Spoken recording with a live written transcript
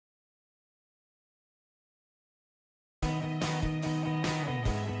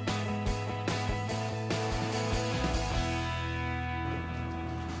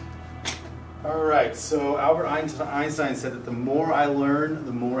All right, so Albert Einstein said that the more I learn,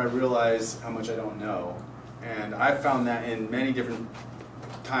 the more I realize how much I don't know. And I've found that in many different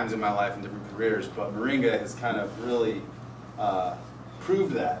times in my life and different careers, but Moringa has kind of really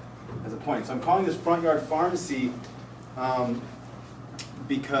proved that as a point. So I'm calling this Front Yard Pharmacy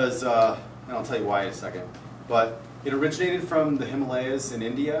because, and I'll tell you why in a second, but it originated from the Himalayas in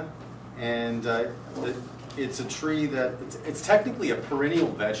India, and it's a tree that, it's technically a perennial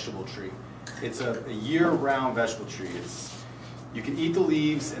vegetable tree. It's a year-round vegetable tree. You can eat the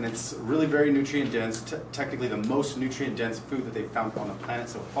leaves, and it's really very nutrient-dense, technically the most nutrient-dense food that they've found on the planet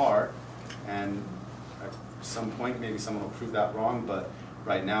so far. And at some point, maybe someone will prove that wrong, but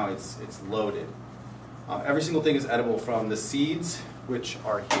right now it's loaded. Every single thing is edible, from the seeds, which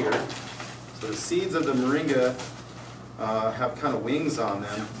are here. So the seeds of the moringa have kind of wings on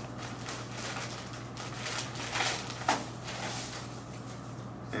them.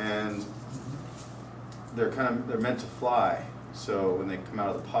 And they're meant to fly, so when they come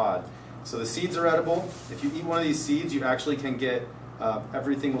out of the pod. So the seeds are edible. If you eat one of these seeds, you actually can get,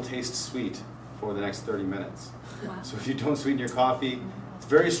 everything will taste sweet for the next 30 minutes. Wow. So if you don't sweeten your coffee, it's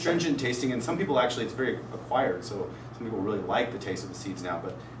very astringent tasting, and some people actually, it's very acquired, so some people really like the taste of the seeds now,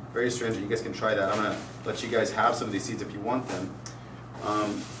 but very astringent. You guys can try that. I'm going to let you guys have some of these seeds if you want them.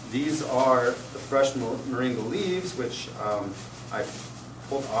 These are the fresh moringa leaves, which I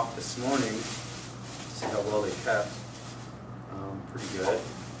pulled off this morning. See how well they kept. Pretty good.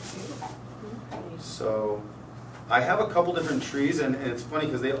 So I have a couple different trees, and it's funny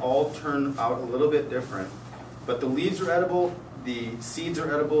because they all turn out a little bit different. But the leaves are edible, the seeds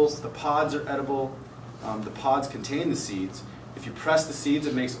are edible, the pods are edible. The pods contain the seeds. If you press the seeds,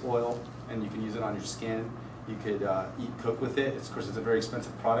 it makes oil, and you can use it on your skin. You could cook with it. Of course, it's a very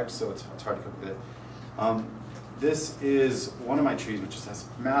expensive product, so it's hard to cook with it. This is one of my trees, which just has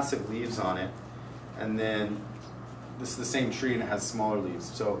massive leaves on it. And then this is the same tree, and it has smaller leaves.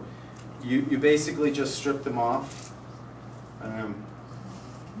 So you basically just strip them off.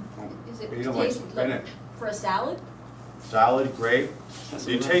 Is it you don't like spinach? For a salad? Salad, great.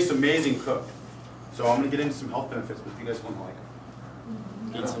 You taste amazing cooked. So I'm going to get into some health benefits, but if you guys want to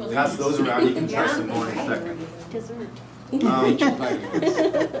like pass those around, you can try some more in a second. Dessert.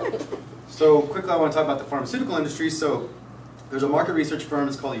 So quickly I want to talk about the pharmaceutical industry. So there's a market research firm,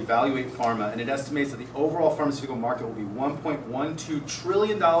 it's called Evaluate Pharma, and it estimates that the overall pharmaceutical market will be $1.12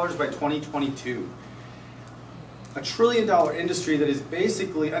 trillion by 2022. A $1 trillion industry that is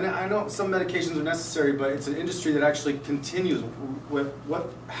basically, and I know some medications are necessary, but it's an industry that actually continues with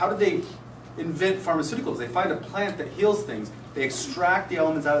how do they invent pharmaceuticals? They find a plant that heals things, they extract the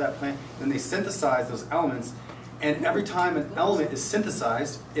elements out of that plant, then they synthesize those elements, and every time an element is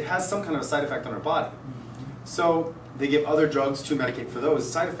synthesized, it has some kind of a side effect on our body. So they give other drugs to medicate for those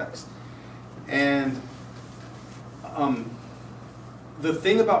side effects. And the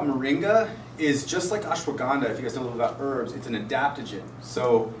thing about moringa is, just like ashwagandha, if you guys know a little about herbs, it's an adaptogen.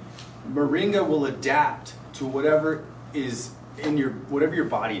 So moringa will adapt to whatever is in whatever your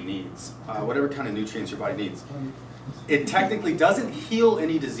body needs, whatever kind of nutrients your body needs. It technically doesn't heal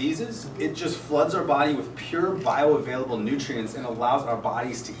any diseases, it just floods our body with pure bioavailable nutrients and allows our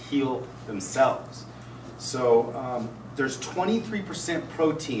bodies to heal themselves. So there's 23%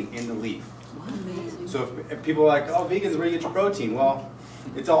 protein in the leaf. So if people are like, oh, vegans, where do you get your protein? Well,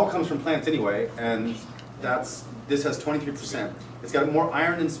 it all comes from plants anyway, and this has 23%. It's got more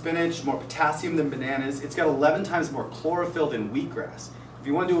iron than spinach, more potassium than bananas. It's got 11 times more chlorophyll than wheatgrass. If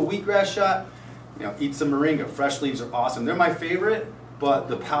you want to do a wheatgrass shot, eat some moringa. Fresh leaves are awesome. They're my favorite, but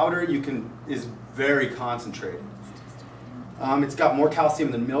the powder is very concentrated. It's got more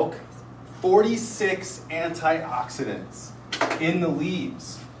calcium than milk. 46 antioxidants in the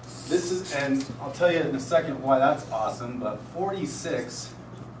leaves. And I'll tell you in a second why that's awesome, but 46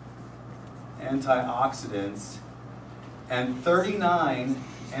 antioxidants and 39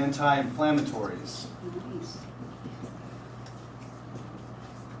 anti-inflammatories.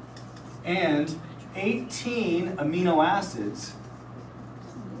 And 18 amino acids,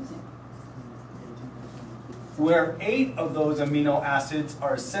 where 8 of those amino acids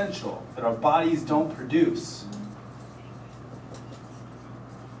are essential, that our bodies don't produce.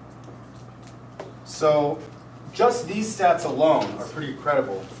 So just these stats alone are pretty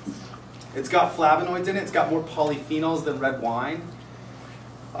incredible. It's got flavonoids in it, it's got more polyphenols than red wine.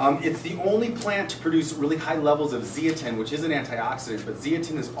 It's the only plant to produce really high levels of zeatin, which is an antioxidant, but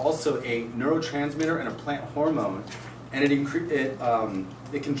zeatin is also a neurotransmitter and a plant hormone, and it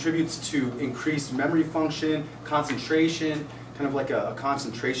contributes to increased memory function, concentration, kind of like a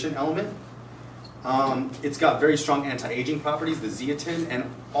concentration element. It's got very strong anti-aging properties, the zeatin, and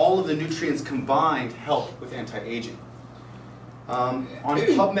all of the nutrients combined help with anti-aging. On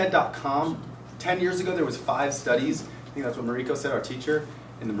PubMed.com, 10 years ago there was 5 studies. I think that's what Mariko said, our teacher,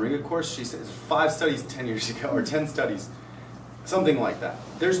 in the Moringa course. She said there's 5 studies 10 years ago, or 10 studies, something like that.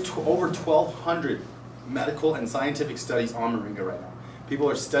 There's over 1,200 medical and scientific studies on Moringa right now. People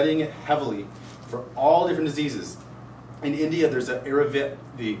are studying it heavily for all different diseases. In India, there's the Ayurveda,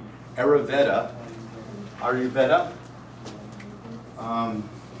 EDA,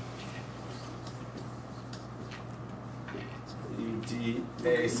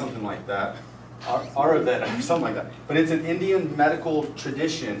 something like that. Ayurveda, or something like that. But it's an Indian medical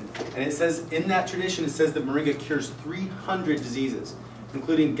tradition, and it says, in that tradition, it says that Moringa cures 300 diseases,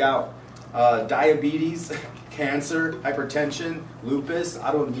 including gout, diabetes, cancer, hypertension, lupus,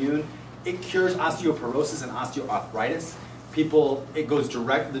 autoimmune. It cures osteoporosis and osteoarthritis. It goes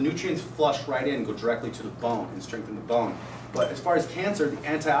direct, the nutrients flush right in, go directly to the bone and strengthen the bone. But as far as cancer, the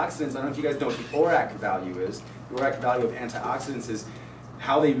antioxidants, I don't know if you guys know what the ORAC value is. The ORAC value of antioxidants is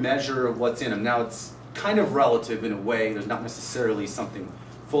how they measure what's in them. Now it's kind of relative in a way, there's not necessarily something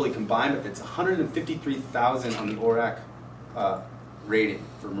fully combined, but it's 153,000 on the ORAC rating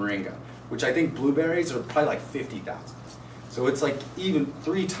for Moringa, which I think blueberries are probably like 50,000. So it's like even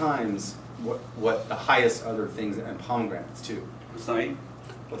 3 times what the highest other things, and pomegranates too. Acai?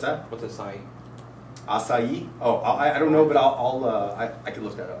 What's that? What's acai? Acai? Oh, I don't know, but I can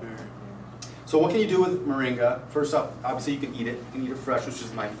look that up. So what can you do with Moringa? First off, obviously you can eat it. You can eat it fresh, which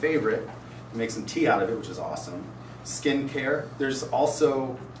is my favorite. You make some tea out of it, which is awesome. Skin care. There's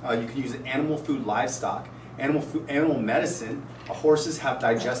also, you can use animal food, livestock. Animal medicine. Horses have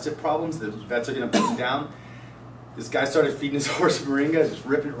digestive problems. The vets are going to put them down. This guy started feeding his horse Moringa, just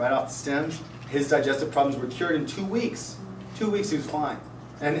ripping it right off the stems. His digestive problems were cured in 2 weeks. 2 weeks he was fine.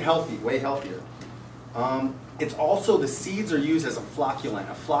 And healthy, way healthier. It's also, the seeds are used as a flocculant.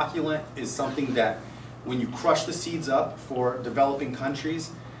 A flocculant is something that when you crush the seeds up for developing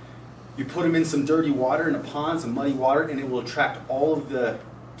countries, you put them in some dirty water in a pond, some muddy water, and it will attract all of the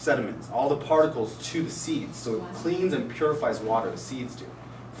sediments, all the particles to the seeds. So it cleans and purifies water, the seeds do,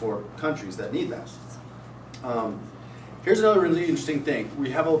 for countries that need that. Here's another really interesting thing.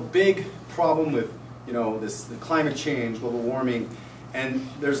 We have a big problem with, the climate change, global warming, and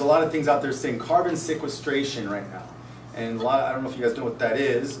there's a lot of things out there saying carbon sequestration right now. And I don't know if you guys know what that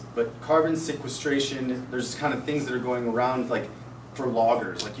is, but carbon sequestration, there's kind of things that are going around like for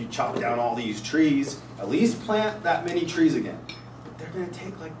loggers, like you chop down all these trees, at least plant that many trees again. But they're going to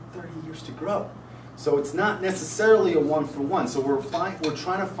take like 30 years to grow. So it's not necessarily a one-for-one. So we're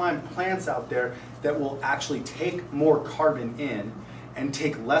trying to find plants out there that will actually take more carbon in and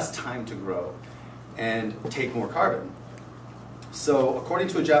take less time to grow and take more carbon. So according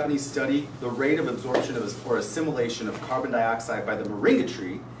to a Japanese study, the rate of absorption or assimilation of carbon dioxide by the Moringa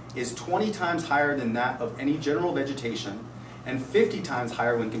tree is 20 times higher than that of any general vegetation and 50 times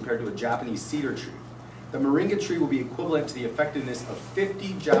higher when compared to a Japanese cedar tree. The Moringa tree will be equivalent to the effectiveness of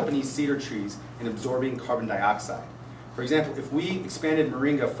 50 Japanese cedar trees in absorbing carbon dioxide. For example, if we expanded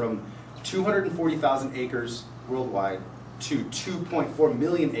Moringa from 240,000 acres worldwide to 2.4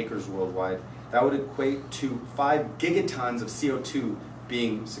 million acres worldwide, that would equate to 5 gigatons of CO2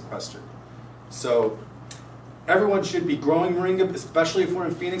 being sequestered. So everyone should be growing Moringa, especially if we're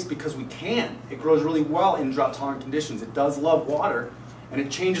in Phoenix, because we can. It grows really well in drought-tolerant conditions. It does love water, and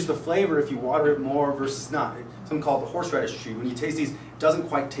it changes the flavor if you water it more versus not. Something called the horseradish tree. When you taste these, it doesn't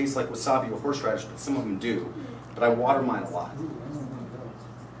quite taste like wasabi or horseradish, but some of them do. But I water mine a lot.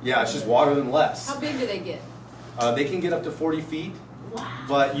 Yeah, it's just water them less. How big do they get? They can get up to 40 feet, Wow.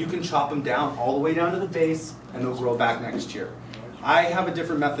 but you can chop them down all the way down to the base, and they'll grow back next year. I have a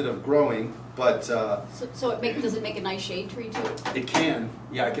different method of growing, but So does it make a nice shade tree too? it can.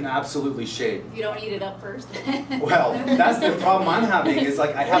 Yeah, it can absolutely shade. You don't eat it up first? Well, that's the problem I'm having is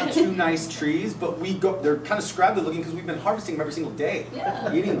like I have 2 nice trees, but they're kind of scraggly looking because we've been harvesting them every single day,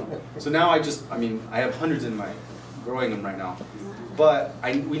 eating them. So now I have hundreds growing them right now. But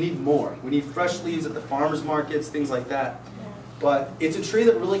we need more. We need fresh leaves at the farmers markets, things like that. But it's a tree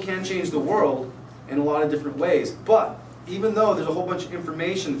that really can change the world in a lot of different ways. But even though there's a whole bunch of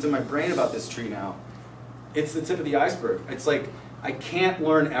information that's in my brain about this tree now, it's the tip of the iceberg. It's like I can't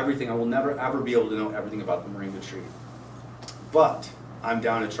learn everything. I will never ever be able to know everything about the Moringa tree. But I'm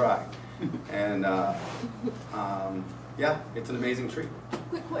down to try. And yeah, it's an amazing tree.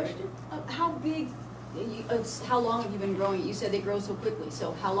 Quick question. How long have you been growing it? You said they grow so quickly.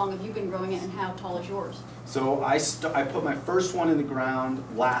 So how long have you been growing it, and how tall is yours? So I put my first one in the ground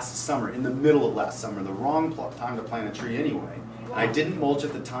last summer, in the middle of last summer, the wrong time to plant a tree anyway. I didn't mulch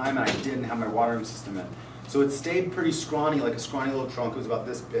at the time, and I didn't have my watering system in. So it stayed pretty scrawny, like a scrawny little trunk. It was about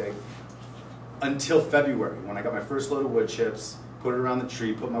this big, until February, when I got my first load of wood chips, put it around the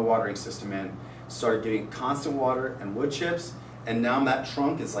tree, put my watering system in, started getting constant water and wood chips, and now that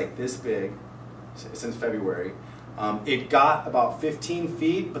trunk is like this big since February. It got about 15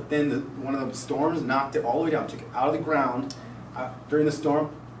 feet, but then one of the storms knocked it all the way down, took it out of the ground. During the storm,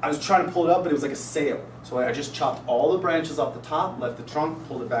 I was trying to pull it up, but it was like a sail. So I just chopped all the branches off the top, left the trunk,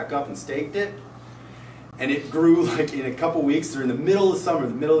 pulled it back up and staked it. And it grew like in a couple weeks, they're in the middle of summer,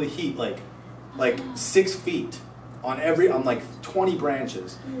 the middle of the heat, like 6 feet on like 20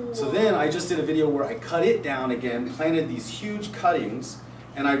 branches. So then I just did a video where I cut it down again, planted these huge cuttings,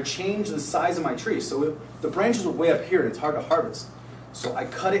 and I changed the size of my tree. So the branches were way up here and it's hard to harvest. So I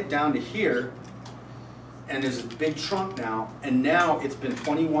cut it down to here, and there's a big trunk now, and now it's been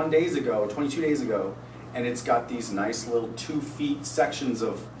 21 days ago, 22 days ago, and it's got these nice little 2 feet sections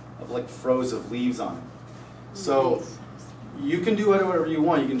of like froze of leaves on it. So you can do it whatever you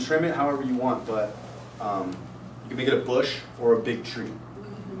want. You can trim it however you want, but you can make it a bush or a big tree.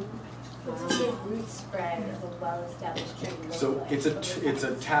 What's a good root spread of a well-established tree? So it's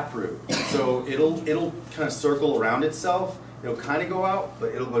a taproot. So it'll kind of circle around itself. It'll kind of go out,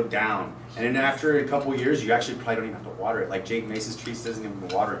 but it'll go down. And then after a couple of years, you actually probably don't even have to water it. Like Jake Mace's trees doesn't even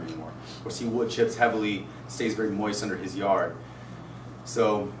water it anymore. Of course, he wood chips heavily, stays very moist under his yard.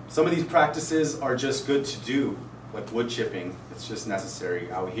 So some of these practices are just good to do, like wood chipping. It's just necessary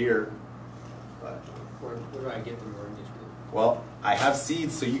out here. But Where do I get the Moringa tree? well, I have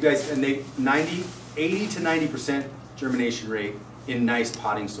seeds, so you guys, and they 80 to 90% germination rate in nice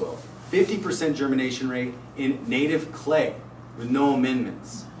potting soil. 50% germination rate in native clay with no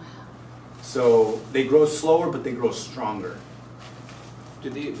amendments. So they grow slower, but they grow stronger. Do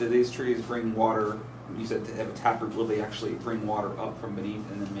these trees bring water? You said to have a taproot. Will they actually bring water up from beneath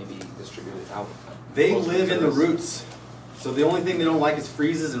and then maybe distribute it out? They live in the roots. So the only thing they don't like is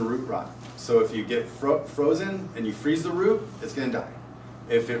freezes and root rot. So if you get frozen and you freeze the root, it's going to die.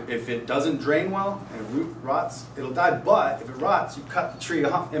 If it doesn't drain well and root rots, it'll die. But if it rots, you cut the tree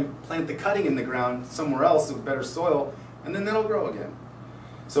off and plant the cutting in the ground somewhere else with better soil, and then it'll grow again.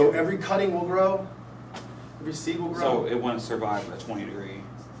 So every cutting will grow, every seed will grow. So it wouldn't survive a 20-degree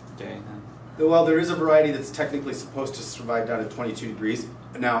day then? Well, there is a variety that's technically supposed to survive down to 22 degrees.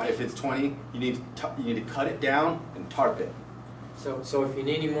 Now, if it's 20, you need to cut it down and tarp it. So if you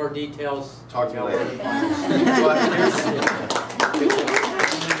need any more details, Talk to me later. Did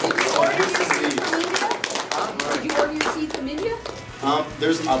you order your seed from India?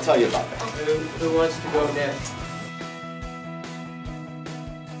 I'll tell you about that. who wants to go next?